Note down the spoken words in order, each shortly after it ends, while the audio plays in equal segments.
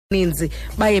ninzi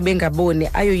baye bengaboni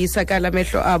ayoyisakala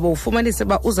amehlo abo ufumanise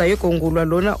ba uzayogongulwa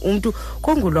lona umuntu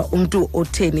kongulwa umuntu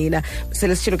othenina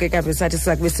selesitshilo ke kambe sathi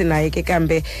sakube sinaye ke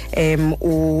kambe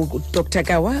u Dr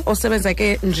Kawa osebenza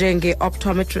ke njenge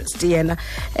optometrist yena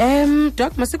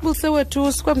doc masikubulise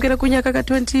wethu sikwamkela kunyaka ka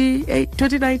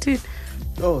 2019.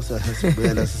 Oh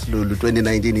sasibuyela sisilulu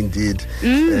 2019 indeed.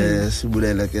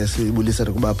 Sibulela ke sibulisa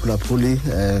kubaphulaphuli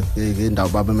ngendawo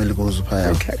babameli kuzo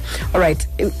phaya. Okay. All right.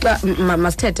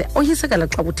 Masithethe oyisekala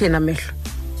xa kuthena amehlo.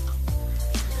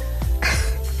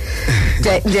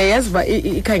 Nje ba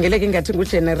ikhangeleke ngathi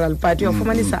ngu-general but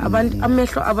uyafumanisa abantu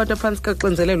amehlo abantu aphansi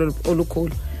kaxinzelelo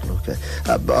olukhulu. Okay.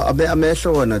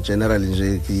 Amehlo wona generally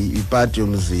nje ipart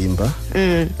yomzimba.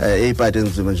 Ipart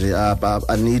yomzimba nje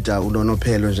anida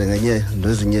unonophelo nje ngenye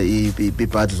nezinye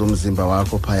ipart zomzimba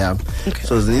wakho phaya.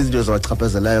 So zininzi izinto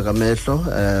ezawachaphazelayo kamehlo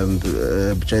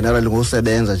generally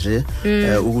ngokusebenza nje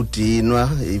ukudinwa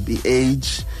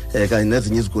i-age kanye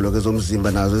nezinye izigulo ke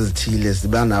zomzimba nazo ezithile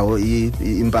ziba nawo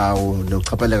impawu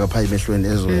nokuchaphaleka phaya emehlweni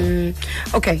ezo.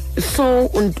 Okay,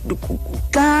 so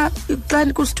xa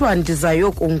kusithiwa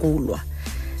ndizayokongulwa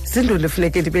zindoni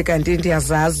funeke ndibe kanti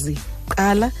ndiyazazi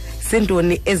qala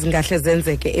zindoni ezingahle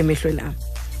zenzeke emehlweni am.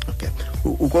 Okay,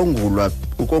 ukongulwa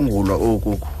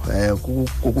oku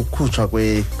kukukhutshwa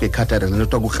kwe-cataract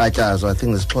nento kukratyazwa I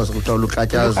think isixhosa kuthiwa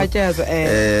lukratyazo.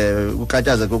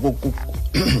 Ukratyaza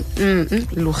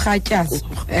lurhatyazo.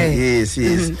 Yes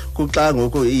kuxa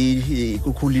ngoko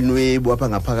kukhula inwebu apha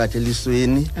ngaphakathi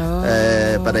elisweni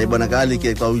but ayibonakali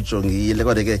ke xa uyijongile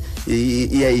kodwa ke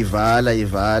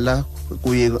iyayivala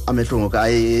kuye amehlo ngoku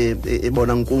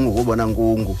ebona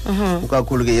nkungu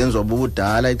ukakhulu ke yenziwa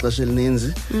bubudala ixesha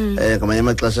elininzi ngamanye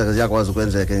amaxesha ziyakwazi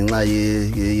ukwenzeka ngenxa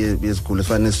yezigulo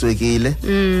efana neswekile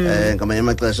ngamanye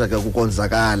amaxesha ke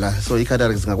kukonzakala so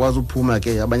i-cataracts zingakwazi uphuma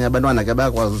ke abanye abantwana ke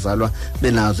bayakwazi uzalwa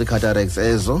benazo i-cataracts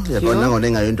ezo yabona nangona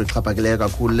ingayonto exhaphakileyo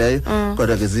kakhulu leyo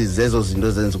kodwa ke zizezo zinto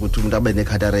ezenza ukuthi umuntu abe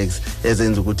ne-cataracts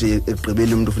ezenza ukuthi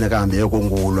ekugqibeli umuntu ufuneka ahambe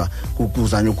yokongulwa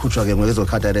kuzanye ukhutshwa ke ngezo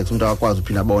cataracts umuntu akwazi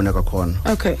uphinda abone kakhona.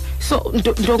 Okay, so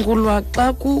ndongulwa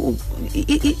xa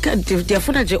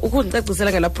ndiyafuna nje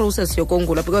ukundicacisela ngala process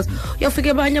yokongulwa because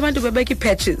uyafika abanye abantu bebeka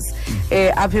i-patches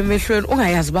apha emehlweni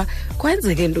ungayazi ba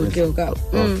kwenzeke ntoni ke okawo.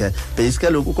 Okay,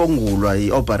 basically ukongulwa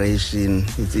i-operation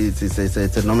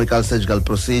it's a normal surgical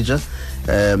procedure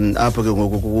apho ke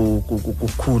ngoku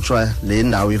kukhutshwa le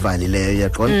ndawo ivalileyo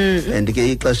yaqona and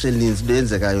ke ixesha elininzi into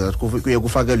eyenzekayo kuye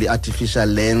kufakelwe i-artificial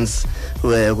lens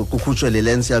kukhutshwe le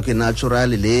lens yakho natural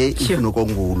le ifuna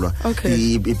ukongulwa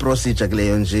i-procedure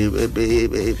kuleyo nje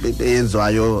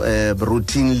eyenziwayo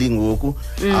routinely ngoku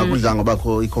akudla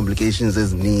ngobakho i-complications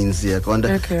ezininzi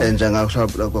yaqonda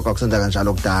njengakusenza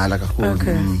kanjalo kudala kakhulu.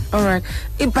 Okay. All right,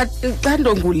 but xa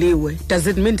ndonguliwe does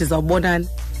it mean ndizawubonana?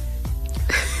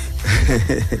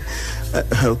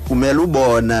 Kumele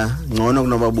ubona ngcono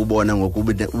kunoba bubona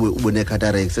ngokuba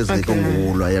ubune-cataracts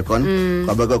ezikongulwa yaqona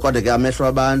ngoba kodwa ke amehlo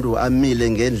abantu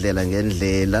amile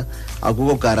ngendlela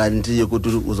akukho guarantee ukuthi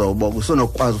uzawubona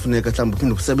usonokwazi ufuneka mhlawumbe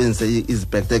uphinde usebenzise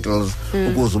izi-spectacles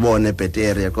ukuze ubone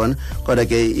bhetere yaqona kodwa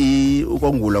ke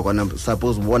ukongulwa kona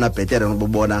suppose ubona bhetere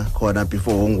nobubona khona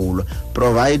before ongulwa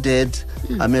provided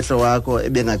amehlo wakho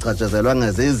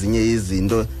ebengachatshazelwanga zezinye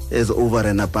izinto over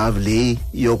and above le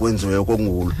yokwenziwa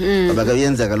yokongulwa ngoba ke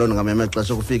yenzeka lona ngamanye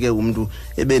amaxesha kufike umuntu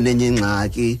ebenenye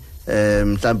ingxaki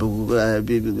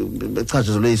mhlawumbe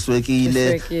bechatshazelwe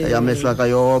iswekile amehlo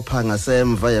akayopha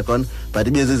ngasemva yaqona but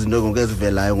ibeze izinto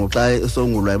ngokuzivelayo ngoxa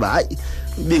esongulwa ba hayi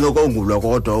bingokongulwa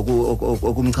kodwa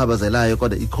okumchabazelayo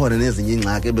kodwa ikhona nezinye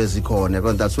ingxaki ebezikhona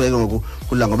kodwa that's why ngoku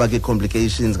kudla ngoba ke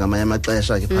complications ngamanye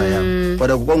amaxesha ke phaya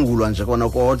kodwa ukongulwa nje kona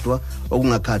kodwa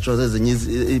okungakhatshwa zezinye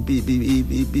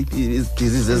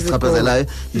diseases ezichaphazelayo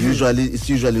it's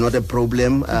usually not a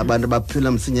problem abantu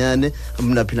baphila msinyane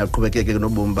umuntu aphinda aqhubekeke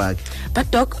nobomi bakhe.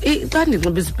 But doc xa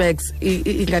ndinxiba i-specs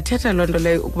ingathetha loo nto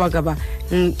leyo ukuba ngaba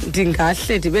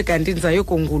ndingahle ndibe kanti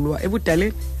ndizayokongulwa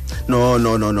ebudaleni? No,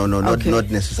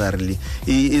 not necessarily.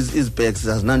 Is-specs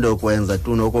azinanto yokwenza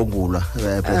tu nokongulwa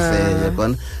per se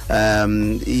yabona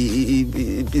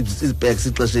is-specs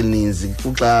ixesha elininzi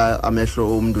kuxa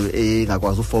amehlo omuntu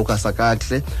engakwazi ufocusa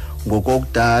kakuhle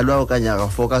ngokokudalwa okanye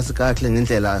akafocus kakuhle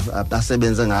ngendlela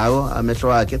asebenza ngayo amehlo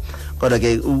wakhe kodwa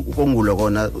ke ukongulwa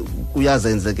kona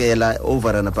kuyazenzekela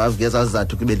over and above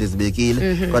ngezizathu kube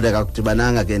ndizibekile kodwa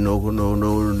akudibananga ke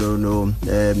nonxiba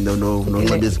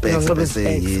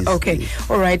i-specs. Okay,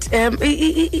 all right.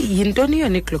 Yintoni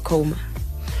yona i-glaucoma?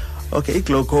 Okay,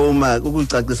 i-glaucoma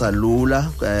ukucacisa lula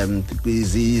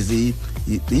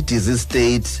i-disease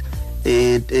state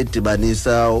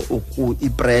edibanisa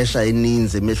ipressure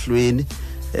eninzi emehlweni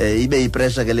ibe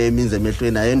ipressure ke le means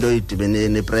emehlweni ayendo idibene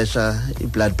nepressure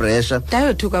iblood pressure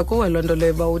dayothuka kuwe lonto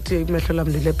leyo ba uthi imehlo lam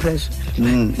ndile pressure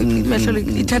imehlo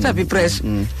ithatha phi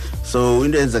pressure so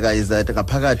into enzeka is that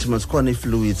ngaphakathi masikhona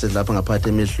ifluids lapha ngaphakathi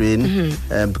emehlweni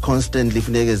constantly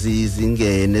funeke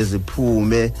zingene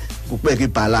ziphume kubeka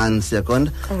ibalance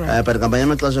yakona but ngamanye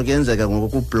amaxesha kuyenzeka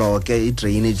ngokublock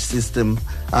i-drainage system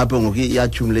apho ngoku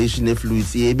i-accumulation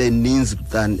ye-fluids ibe ninzi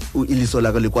than iliso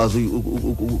lakho likwazi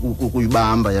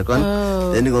ukuyibamba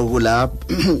yakona then ngoku la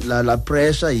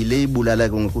pressure yile ibulala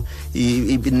ngoku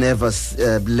i-nervous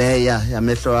layer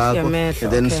yamehlo akho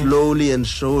then slowly and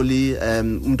surely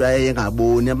umuntu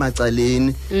ayengaboni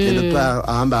amacaleni then kuthiwa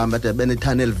ahamba de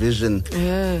bene-tunnel vision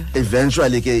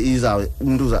eventually ke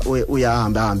umuntu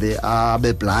uyahamba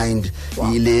abe blind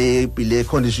ile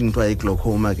condition kuthiwa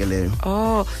i-glaucoma ke leyo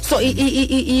so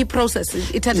i-process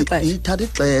ithatha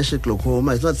ixesha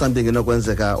i-glaucoma it's not something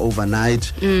enokwenzeka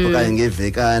overnight okanye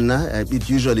ngevekana it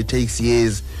usually takes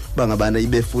years uba ngabana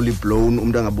ibe fully blown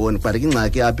umuntu angaboni but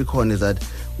ingxaki apha ikhona is that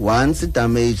once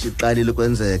i-damage iqalile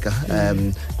kwenzeka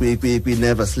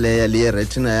kwi-nervous layer le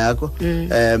retina yakho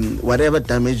whatever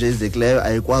damage ezekileyo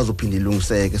ayikwazi uphinda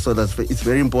ilungiseke so it's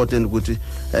very important ukuthi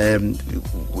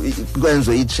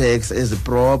kwenziwe ii-checks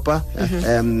eziproper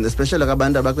especially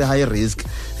abantu abakwi-high risk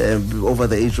over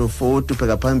the age of 40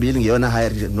 ubheka phambili ngeyona high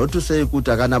risk not to say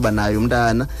ukuthi akanaba nayo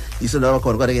umntana isento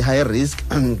abakhona kodwa ke high risk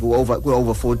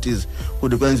kwi-over 40s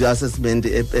ukuthi kwenziwe i-assessment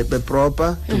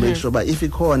eproper to make sure uba if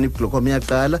ikhona i-glaucoma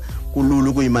iyaqala kulula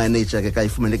ukuyimanage ke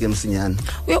kayifumaneke msinyana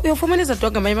uyofumanisa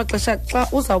donke ngamanye amaxesha xa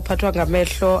uzawuphathwa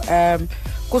ngamehlo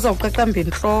kuzawuqaqamba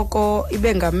intloko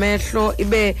ibe ngamehlo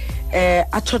ibe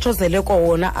athothozele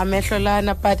kona amehlo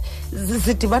lana but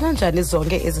zidibana njani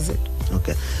zonke ezi zinto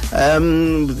okay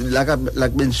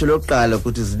like bendishilo yokuqala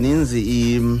ukuthi zininzi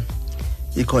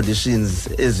i-conditions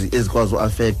ezikwazi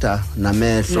u-affecta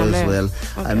namehlo as well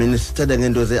I mean sithetha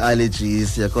ngento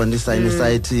ze-allergies yakona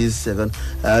i-sinusitis yakona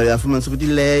uyafumanisa ukuthi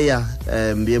ileya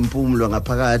yempumlo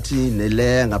ngaphakathi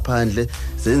neleya ngaphandle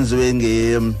zenziwe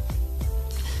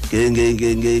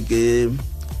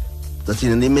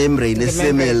zathina ne-membrane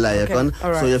esemela yakona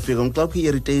so uyafika xa kukho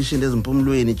i-irritation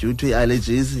ezimpumlweni due to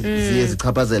i-allergies ziye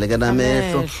zichaphazele ke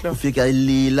namehlo ufike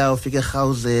ilila ufike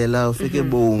erhawuzela ufike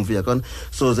ebomvu yakona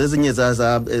so zezinye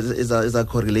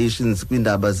za-correlations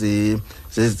kwiindaba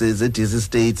ze-disease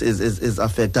states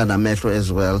eziaffecta namehlo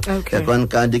as well yakona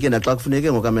kanti ke naxa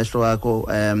kufuneke ngokamehlo wakho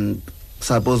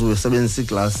suppose usebenzisa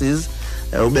ii-glasses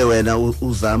ube wena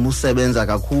uzama usebenza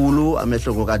kakhulu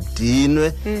amehlo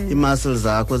ngokadinwe i-muscles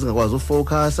zakho zingakwazi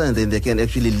ufocus and then they can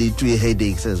actually lead to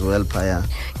headaches as well phaya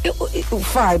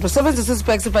fine usebenzisa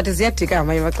i-specs but ziyadika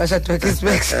amanye amaxesha doke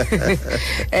i-specs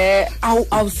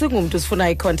awusingumntu sifuna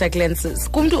i-contact lenses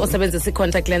kumntu osebenzisa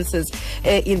i-contact lenses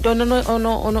yintoni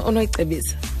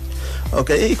onoyicebisa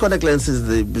Okay, contact lenses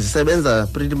zisebenza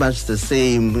pretty much the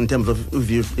same in terms of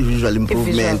visual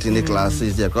improvement in the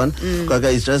glasses yakona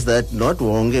kodwa it's just that not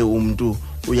wonke umuntu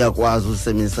uyakwazi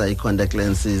usebenzisa i-contact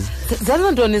lenses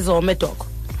zantoni zome doko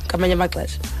ngamanye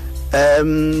amaxesha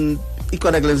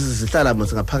i-contact lenses zihlala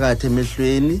mos ngaphakathi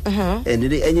emehlweni and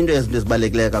enye into yezinto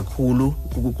ezibalulekileyo kakhulu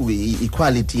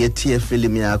i-quality ye-tear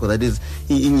film yakho that is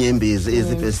iinyembezi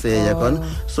ezibheseya yakona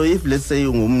so if let's say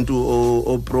ungumuntu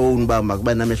oprone uba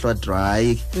makuba namehlo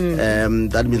adry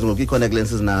that means ngoku i-contact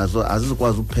lenses nazo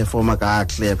azizikwazi ukuperforma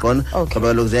kakuhle yakona ngoba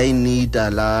kaloku ziyayinida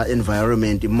la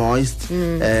environment moist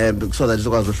so that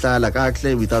izokwazi uhlala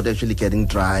kakuhle without actually getting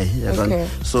dry yakona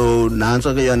so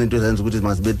nantso ke yona into ezenza ukuthi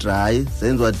mazibe dry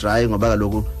zenziwa dry ngoba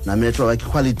kaloku namehlo wakho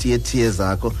i-quality ye-tear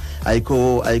zakho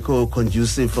ayikho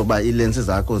conducive for ba i-lenses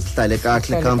zakho zihlale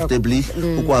kakuhle comfortably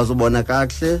ukwazi ubona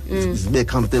kakuhle zibe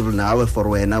comfortable nawe for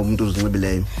wena umuntu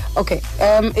uzinxibileyo okay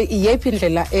yeyiphi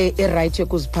indlela e-right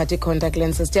yokuziphatha i-contact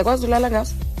lenses ndiyakwazi ulala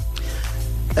ngazo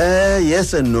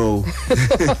Yes and no.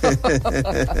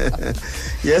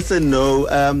 Yes and no.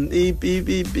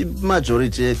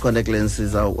 Majority contact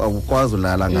lenses awukwazi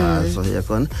ulala ngazo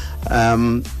yakona.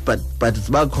 But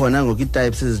ziba khona ngoku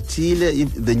types ezithile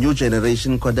the new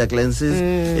generation contact lenses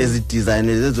ezidesigned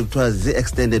ezokuthiwa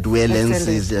zi-extended wear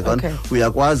lenses yakona.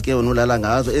 Uyakwazi ke unulala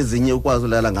ngazo ezinye ukwazi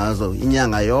ulala ngazo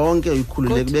inyanga yonke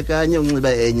uyikhulule kube kanye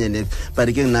unxiba enye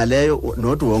but ke naleyo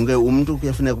not wonke umuntu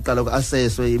kuyafuneka uqala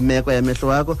uassesswe imeko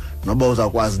yamehlo noba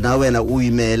uzakwazi na wena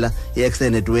uyimela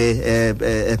i-extended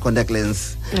wear contact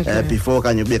lens before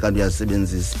kanye ube kanti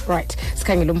uyazisebenzisa right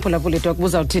sikhangela umphulaphuli doc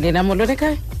buzawuthini namolweni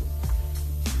ekhaya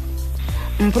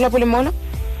umphulaphuli molo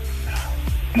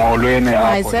molweni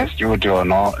apho studio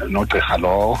nogqirha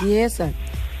lowo yes sir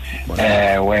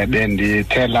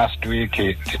bendithe last week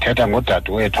ndithetha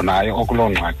ngodade wethu naye okuloo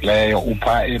ngxaki leyo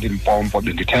upha eLimpopo,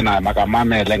 bendithe naye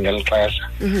makamamele ngeli xesha.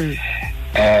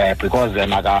 Because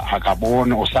then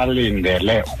akaboni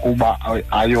usalindele ukuba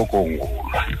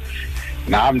ayokongulwa.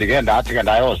 Nam ndike ndathi ke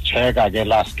ndayozicheka ke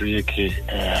last week.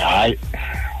 Hayi,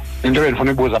 into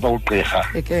endifuna ibuza apha ugqirha.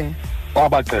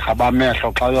 Abagqirha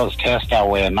bamehlo xa uyozithesta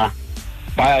wena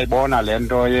bayayibona le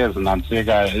nto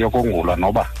yezinantsika yokongulwa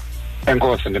noba?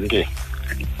 Enkosi, ndimkile.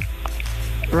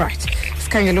 Right.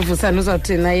 Sikhangela uVusani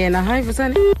uzawuthina yena. Hi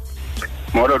Vusani.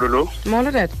 Molo Lulu.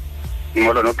 Molo dad.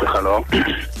 Molo nogqirha lo.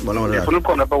 Molo. Ndifuna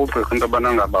uqonda apha kugqirha into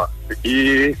abana ngaba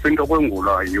into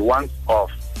kwengulwa yi-once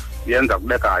off, yenza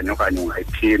kube kanye okanye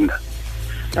ungayiphinda.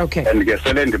 Okay. And ke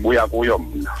sele ndibuya kuyo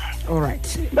mna. All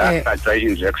right. Ndahlatywa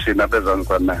i-injection apha ezantsi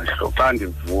kwamehlo. Xa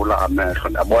ndivula amehlo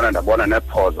ndabona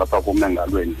nephoza apha kum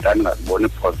engalweni. Ndandingaziboni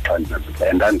iphoza xa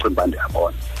ndinazibona, ndandicinga uba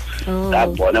ndiyabona.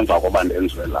 Ndabona emva koba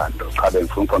ndenziwe laa nto. Cha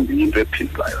bendifuna uqonda into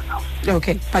ephindwayo nayo.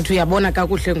 Okay, but uyabona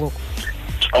kakuhle ngoku?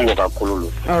 Ongo kakhulu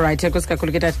Lulu. All right, enkosi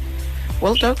kakhulu ke tata.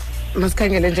 Well done.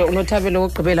 Masikhangele nje uNothabile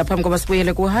wokugqibela phambi koba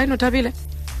sibuyele ku. Hi Nothabile.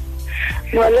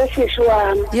 Molo sisi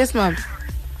wami. Yes ma'am.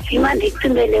 Ima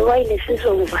ndicimele wayile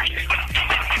sizovalo.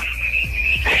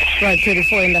 Right,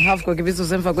 24.5 ngoku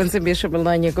ibizuzo emva kwensimbi yeshumi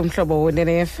elinanye kumhlobo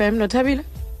woNene FM. Nothabile?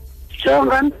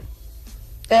 Jonga.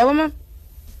 Ewe ma'am.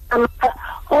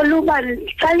 Oluba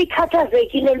xa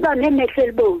likhathazekile liba nemehlo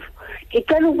elibomvu,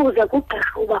 ndicela ukubuza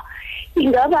kugqirha uba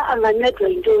ingaba angancedwa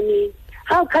yintoni?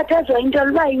 Awukhathazwa into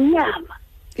liba inyama.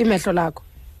 Imehlo lakho?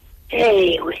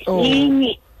 Ewe,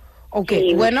 yinye.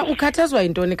 Okay, wena ukhathazwa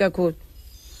yintoni kakhulu?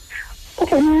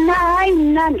 Hayi,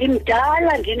 mna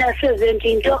ndimdala, ndina-70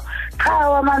 into qha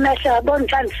amamehlo abona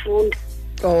xa ndifunda.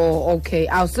 Oh, okay.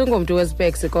 Awusingomntu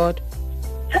wespecs kodwa?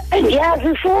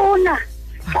 Ndiyazifuna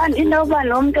xa ndinoba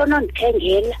nomntu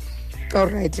onondithengela. All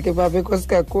right ke baba, enkosi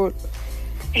kakhulu.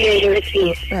 Ewe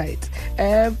sis. Right.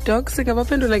 Doc,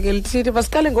 singabaphendula ke lithini?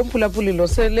 Basiqale ngomphulaphuli lo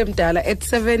selemdala at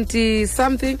 70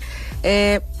 something.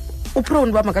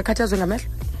 Uprone uba makakhathazwe ngamehlo?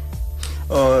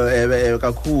 Oh,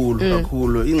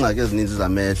 kakhulu ingxaki ezininzi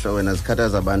zamehlo wena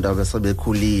zikhathaza abantu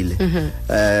abasebekhulile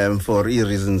for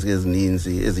reasons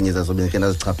ezininzi, ezinye zazo benke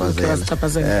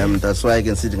nazichaphazela. That's why I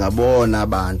can see ngabona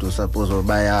abantu suppose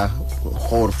baya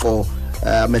rhoqo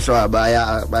amehlo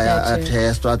baya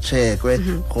testwa checkwe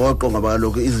rhoqo ngoba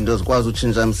lokho izinto zikwazi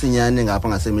utshintsha msinyane ngapha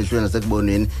ngasemehlweni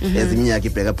nasekubonweni eziminyaka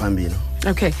ibheka phambili.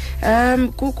 Okay.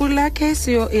 Kula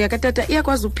case yakatata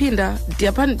iyakwazi uphinda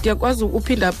ndiyakwazi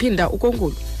uphinda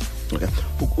ukongulwa. Okay.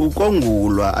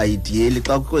 Ukongulwa ideally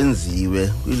xa kwenziwe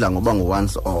idla ngoba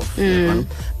ngo-once off.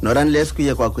 Not unless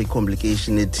kuye kwakho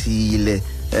i-complication ethile,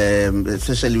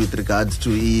 especially with regards to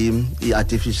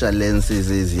i-artificial lenses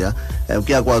eziya,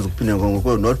 kuyakwazi ukuphinda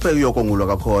ngoko not phe uyokongulwa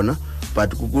kakhona,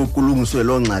 but kulungiswe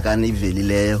loo ngxakana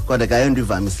ivelileyo kodwa kayonto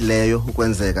ivamisileyo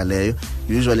ukwenzeka leyo.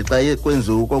 Usually xa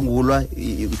kwenziwe ukongulwa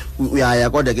uyaya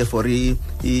kodwa ke for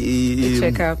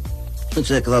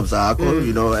check-up zakho,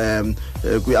 you know,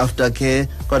 after care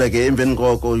kodwa ke emveni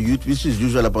koko which is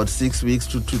usually about 6 weeks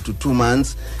to 2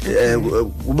 months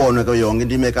ubone ke yonke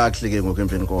into ime kakuhle ke ngoku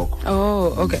emveni koko.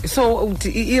 Oh, okay. So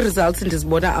i-results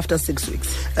ndizibona after 6 weeks?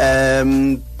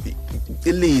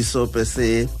 Iliso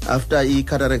pese after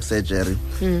i-cataract surgery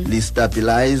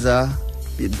li-stabilizer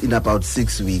in about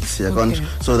 6 weeks, okay.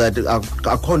 So that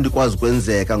akho nto ikwazi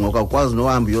kwenzeka ngoku akwazi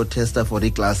nohamba uyotesta for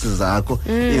ii-glasses zakho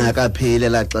ingakapheli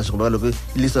elaa xesha ngoba kaloku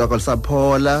iliso lakho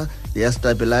lisaphola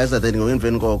liyastabilizer, then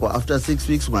emveni koko after 6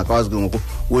 weeks ungakwazi ke ngoku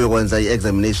uyokwenza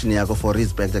i-examination yakho for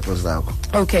i-spectacles zakho.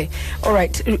 Okay, all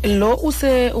right. Lo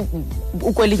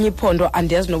ukwelinye iphondo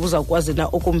andiyazi noba uzawukwazi na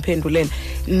ukumphendulela.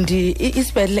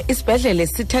 Isibhedlele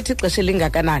sithatha ixesha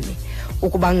elingakanani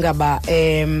ukuba ngaba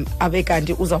abe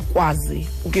kanti uzawukwazi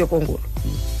ukuyokongulwa?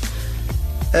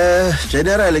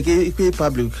 Generally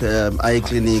kwi-public eye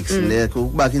clinics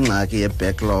kuba ingxaki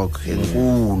ye-backlog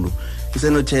enkulu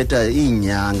isenothetha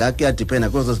iinyanga, kuyadipenda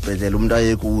kwezo sibhedlela umuntu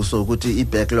aye kuso ukuthi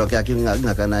i-backlog yakhe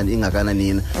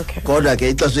ingakananini. Kodwa ke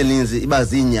ixesha elininzi iba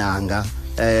ziinyanga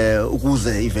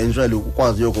ukuze eventually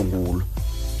ukwazi uyokongulwa.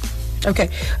 Okay.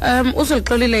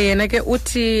 Uzolixolile yena ke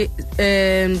uthi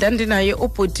ndandinaye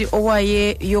ubhuti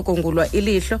owaye yokongulwa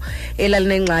ilihlo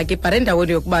elalinengxaki but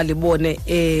endaweni yokuba libone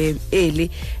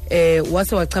eli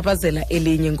wase wachaphazela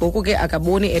elinye ngoku ke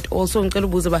akaboni at all. So ngicela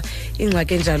ubuze ba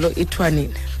ingxaki enjalo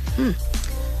ithwanini.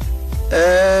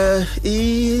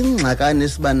 Ingxakane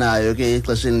esibanayo ke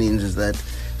ixesha elininzi is that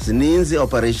zininzi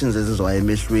operations ezenziwayo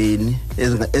emehlweni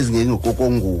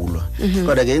ezingengokongulwa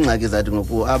kodwa ke ingxaki zathi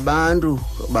ngoku abantu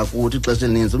bakuthi ixesha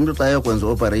elininzi umuntu xa yokwenza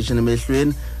operation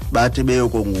emehlweni bathi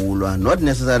beyokongulwa, not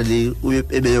necessarily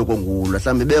ebeyokongulwa,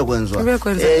 mhlawumbe beyokwenzwa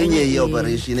enye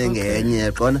i-operation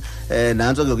engenye qona.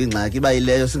 Nantso ke ingxaki iba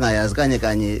yileyo singayazi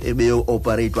kanye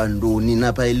ebeyo-operatwa ntoni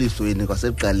napha elisweni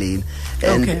kwasekuqaleni.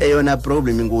 And eyona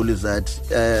problem inkulu is that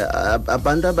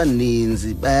abantu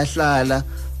abaninzi bayahlala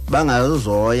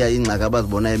bangazoya ingxaki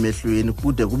abazibona emehlweni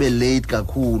kude kube late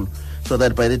kakhulu, so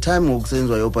that by the time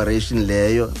ngokusenziwa i-operation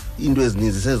leyo into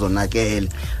ezininzi sezonakele.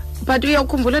 But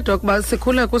uyakhumbula doc ba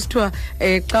sikhula kusithiwa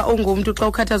xa ungumntu xa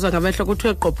ukhathazwa ngamehlo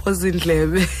kuthiwe qophoza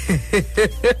indlebe.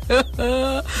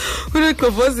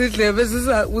 Uneqophoza indlebe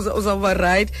uzawuba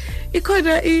right.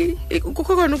 Ikhona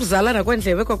kukho khona ukuzalana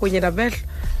kwendlebe kwakunye namehlo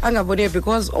angaboniyo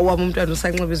because owam umntwana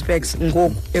usanxiba ispecs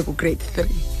ngoku eku-grade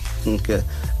 3. Okay.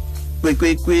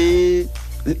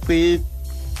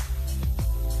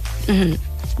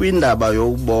 Kwindaba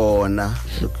yokubona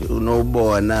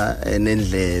unobona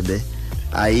nendlebe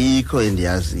ayikho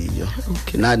endiyaziyo.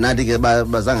 Nathi ke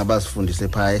bazange basifundise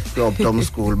phaya kwi-optom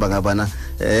school bangabana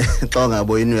xa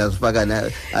ungaboyini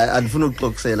uyazifaka andifuna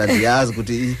ukuxoksela ndiyazi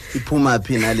ukuthi iphuma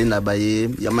phi nale ndaba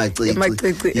yamacici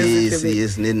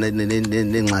yes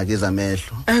nengxaki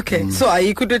zamehlo. Okay, so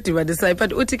ayikho into edibanisayo,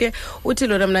 but uthi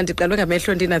lona mna ndiqalwe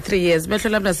ngamehlo ndina 3 years. Mehlo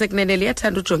lam lasekunene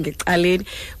liyathanda ujonga ecaleni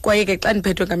kwaye ke xa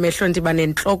ndiphethwe ngamehlo ndiba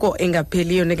nentloko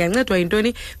engapheliyo. Ndingancedwa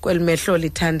yintoni kweli mehlo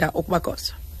lithanda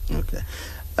ukubagosa? Okay.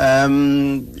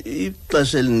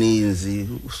 Ixesha elininzi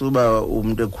suba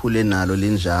umuntu ekhule nalo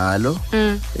linjalo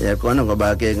yaqona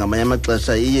ngoba ke ngamanye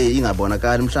amaxesha iye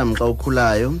ingabonakali mhlawumbe xa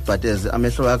ukhulayo, but as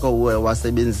amehlo wakho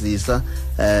wasebenzisa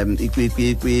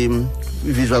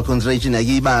visual concentration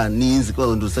yakiba ninzi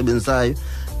kodwa nto usebenzisayo,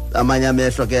 amanye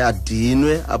amehlo ke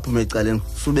adinwe aphume ecaleni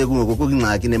sube kungoku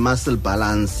ingxaki ne-muscle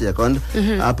balance yaqonda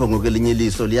apho ngoku elinye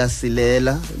iliso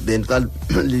liyasilela then xa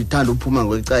lithanda uphuma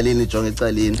ngokwecaleni lijonge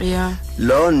ecaleni.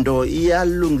 Loo nto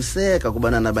iyalungiseka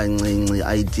kubantwana abancinci,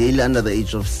 ideally under the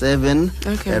age of 7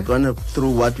 yaqonda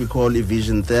through what we call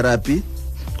vision therapy.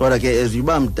 Kodwa ke as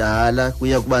uba mdala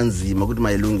kuya kuba nzima ukuthi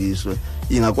mayilungiswe.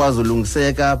 Ingakwazi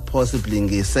ulungiseka possibly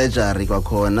nge-surgery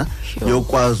kwakhona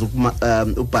yokwazi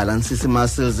ubalansisa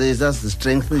i-muscles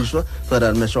ezazistrenghishwa so that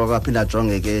amehlo wakho aphinda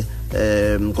ajongeke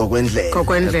ngokwendlela.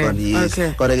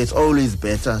 Kodwa ke it's always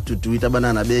better to do it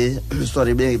abantwana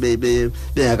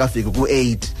bengakafiki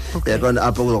ku-8 yaqonda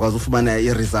apho kuzokwazi ufumana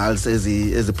i-results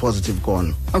ezi-positive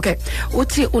khona. Okay,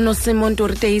 uthi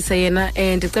unosemontoriteisa yena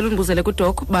ndicela undibuzele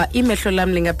kudoc uba imehlo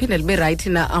lam lingaphinda libe right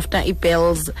na after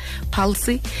i-Bell's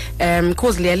palsy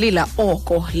cause liyalila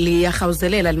oko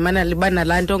liyarhawuzelela limana libana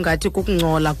laa nto ngathi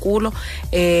kukungcola kulo.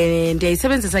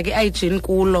 Ndiyayisebenzisa ke i-hygiene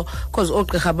kulo cause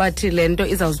oogqirha bathi le nto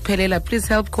izawuziphelela. Please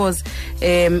help cause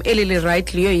eli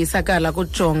li-right liyoyisakala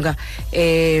kujonga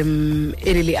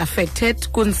eli li-affected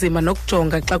kunzima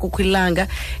nokujonga xa kukho ilanga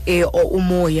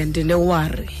umoya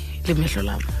ndinewari limehlo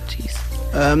lam.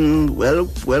 Well,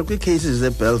 kwi-cases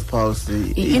ze-Bell's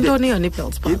palsy intoni yona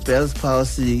i-Bell's palsy? I-Bell's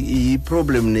palsy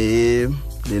i-problem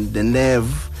the nerve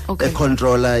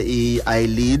econtroller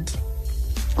i-eyelid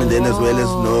and then as well as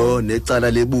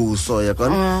necala lebuso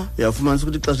yaqona. Uyafumanisa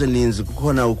ukuthi ixesha elininzi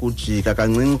kukhona ukujika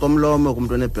kancinci komlomo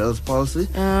kumuntu one-Bell's palsy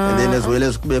and then as well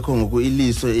as kubekho ngoku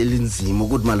iliso elinzima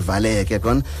ukuthi malivaleke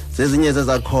yaqona. Zezinye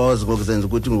zezakhozi ngokuzenza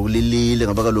ukuthi ngokulilile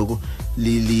ngoba kaloku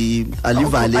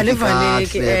alivaleki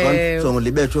kahle yaqona, so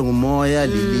libethwe ngumoya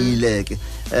lilileke.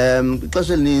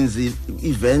 Ixesha elininzi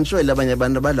eventually abanye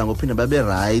abantu abadla ngophinda babe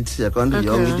right yaqonda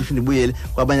yonke into ifuna ibuyele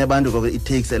kwabanye abantu it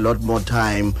takes a lot more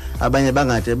time, abanye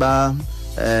bangade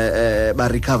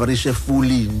recoverishe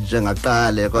fully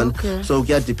njengaqala yaqonda. So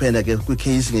kuyadependa ke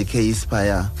kwi-case nge-case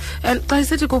phaya. And xa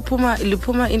isithi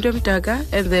liphuma into emdaka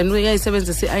and then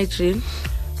uyayisebenzisa i-hygiene.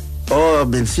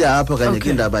 Bendisiya apho kanye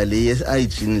kwindaba le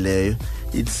ye-hygiene leyo.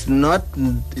 It's not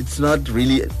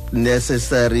really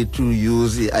necessary to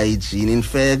use the hygiene. In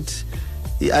fact,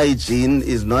 the hygiene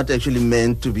is not actually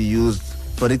meant to be used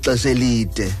for ixesha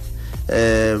elide.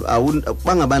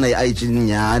 Bangabana i-hygiene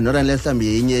nyani not unless mhlawumbe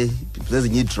yenye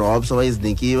zezinye drops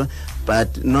awayizinikiwe,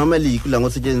 but normally kula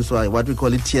ngosetshenziswa what we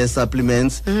call tear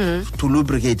supplements to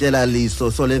lubricate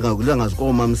elaliso so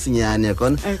lengazikoma msinyane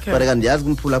yaqona. But kanti ndiyazi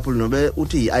kumphulaphula nobe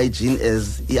uthi i-hygiene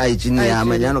as i-hygiene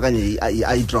yama nyani okanye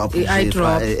i-eye drop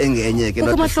engenye ke.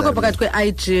 Kumahluko phakathi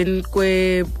kwe-hygiene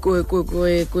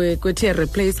kwe-tear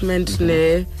replacement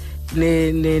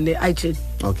ne-hygiene?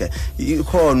 Okay,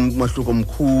 ikhona umahluko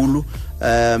omkhulu.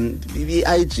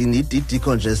 i-hygiene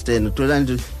i-decongestant uthola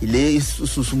nje ile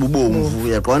isusu bubomvu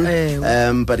uyaqona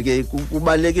but ke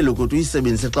kubalekile ukuthi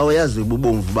uyisebenzise xa uyazi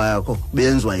ububomvu bakho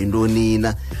benzwa yintoni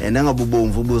na and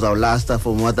angabubomvu buzawulasta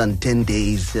for more than 10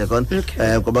 days uyaqona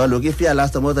ngoba lokho if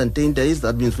iyalasta more than 10 days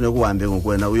that means funeka uhambe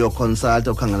ngokwena uyoconsult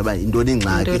ukhangela uba yintoni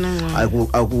ingxaki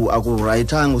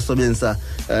akurayithanga usebenzisa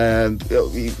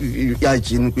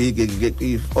i-hygiene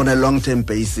on a long term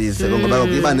basis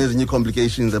ngoba iba nezinye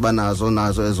complications abanazo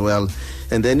as well.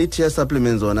 And then tear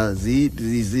supplements zona zi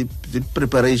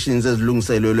preparations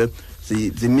ezilungiselelwe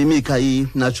zimimika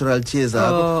i-natural tears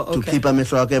to keep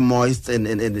amehlo akhe moist and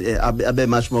abe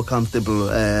much more comfortable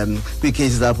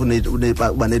kwi-cases apho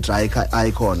bane-dry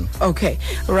eye corn. Okay,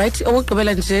 right.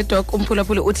 Okugqibela nje doc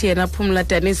umphulaphuli uthi yena Phumla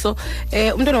Daniso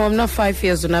umntwana wam na 5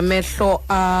 years unamehlo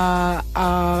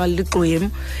aliqwem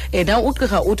now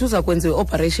ugqirha uthi uza kwenziwa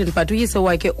operation but uyise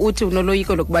wakhe uthi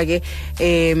unoloyiko lokuba ke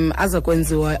aza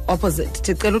kwenziwa opposite.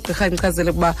 Ndicela ugqirha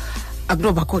ndichazele ukuba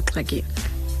akunobakho xakile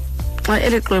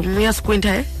eliqwem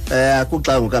uyasquinta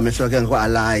kuxa ngokamehlo akhe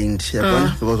ngiko-aligned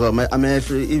yabona because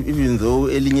amehlo even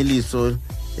though elinye liso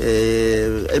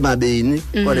emabeni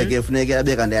kodwa ke funeke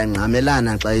abe kanti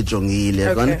ayangqamelana xa ejongile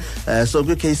yabona so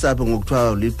kwi-case apho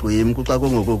ngokuthiwa liqwem kuxa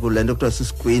kungoku le nto kuthiwa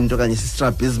sisquint okanye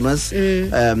si-strabismus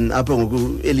apho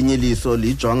ngoku elinye liso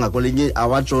lijonga kwelinye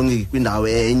awajongi kwindawo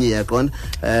enye yaqona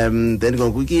then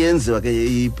ngoku kuyenziwa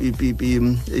ke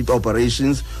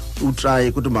i-operations utry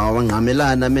ukuthi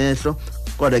mawangqamelana amehlo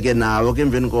kodwa ke nawo ke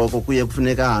emveni koko kuye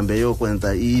kufuneka ahambe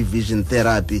yokwenza i-vision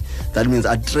therapy. That means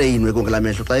atrainwe konke la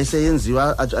mehlo xa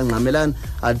eseyenziwa angqamelana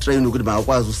atrainwe ukuthi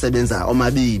makakwazi usebenza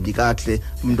omabini kakuhle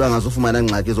umuntu angazufumana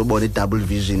ngxaki ezobona i-double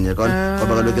vision yaqona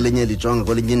ngoba kaloku elinye lijonga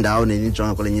kwelinye indawo nelinye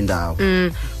lijonga kwelinye indawo.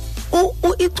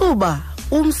 Icuba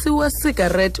umsi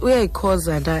wesigarethi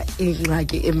uyayikhoza na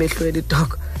ingxaki emehlweni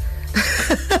doc?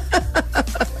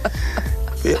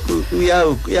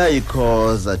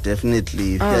 uyayikhoza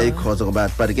definitely uyayikhoza ngoba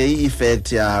but ke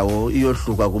i-effect yawo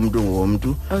iyohluka kumuntu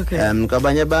ngomntu.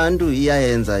 Kwabanye abantu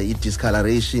iyayenza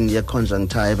i-discoloration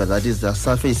ye-conjunctiva, that is the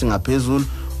surface ngaphezulu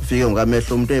ufike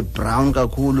ngamehlo umuntu e-brown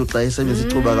kakhulu xa esebenzisa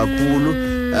icuba kakhulu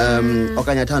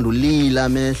okanye athanda ulila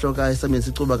amehlo xa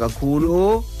esebenzisa icuba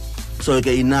kakhulu. So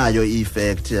ke inayo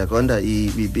i-effect yakonda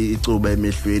icuba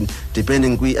emehlweni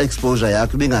depending kwi-exposure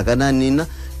yakho ibingakanani na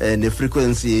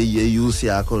ne-frequency ye-use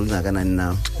yakho ingakanani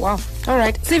na. Wow, all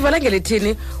right. Sivala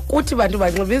ngelithini kuthi bantu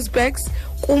banxiba izpecs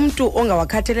kumntu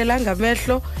ongawakhathalelanga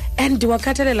amehlo and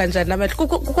ndiwakhathalela njani amehlo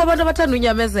kukho abantu abathanda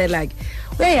unyamezela ke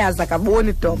uyayazi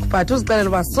akaboni doc but uzixelela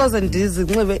uba soze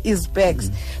ndizinxibe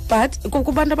izpecs but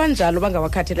kubantu abanjalo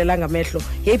bangawakhathalelanga amehlo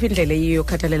yeyiphi indlela eyiyo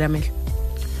yokhathalela amehlo?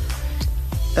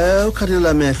 Ukhathalela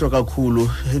amehlo kakhulu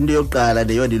into yokuqala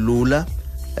leyo ndilula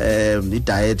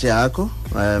i-diet yakho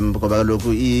ngoba kaloku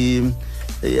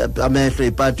amehlo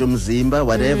ipart yomzimba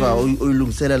whatever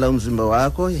uyilungiselela umzimba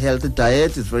wakho. Healthy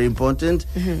diet is very important,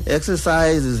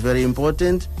 exercise is very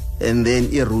important, and then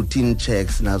i-routine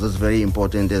checks nazo is very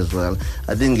important as well.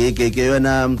 I think ke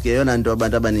yona nto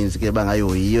abantu abaninzi ke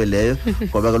bangayoyiyo leyo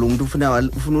ngoba kaloku umuntu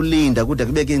ufuna ulinda kude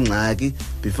kubeke ingxaki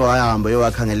before ahambe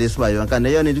yowakhangelisa uba yonke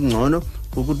neyona into ingcono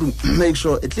ukuthi make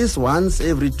sure at least once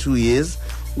every 2 years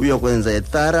uyokwenza a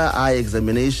thorough eye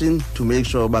examination to make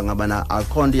sure bangabana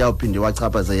akho nto iyawuphinde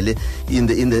wachaphazele in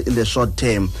the short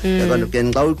term.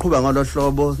 Ke xa uqhuba ngolo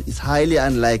hlobo it's highly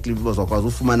unlikely uzokwazi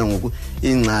ufumana ngoku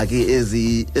ingxaki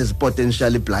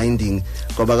ezi-potentially blinding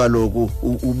ngoba kaloku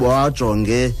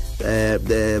ubawajonge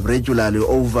regularly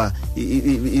over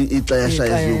ixesha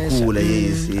ezikhula.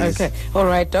 Yes. Okay, all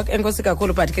right doc, enkosi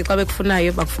kakhulu but ke xa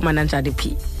bekufunayo bakufumana njani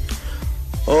phi?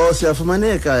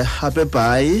 Siyafumaneka apha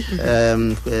eBhayi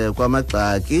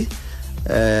kwamaxaki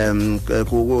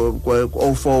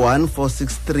 041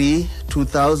 463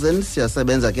 2000.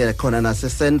 Siyasebenza ke khona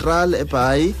nase-Central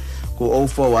eBhayi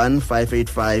ku-041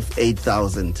 585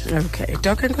 8000. Okay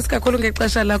doc, enkosi kakhulu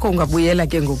ngexesha lakho ungabuyela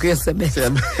ke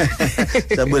ngokuyosebenza.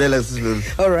 Siyabulela sisilulu.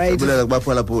 All right. Siyabulela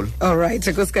kubaphulaphula. All right,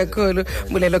 enkosi kakhulu.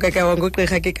 Mbulelo kakawa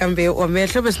ngugqirha ke kambe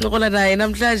wamehlo besincokola naye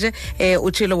namhlanje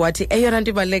utshilo wathi eyona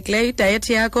nto ibalulekileyo i-diet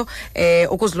yakho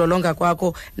ukuzilolonga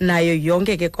kwakho nayo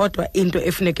yonke ke kodwa into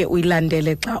efuneke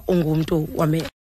uyilandele xa ungumntu wamehlo.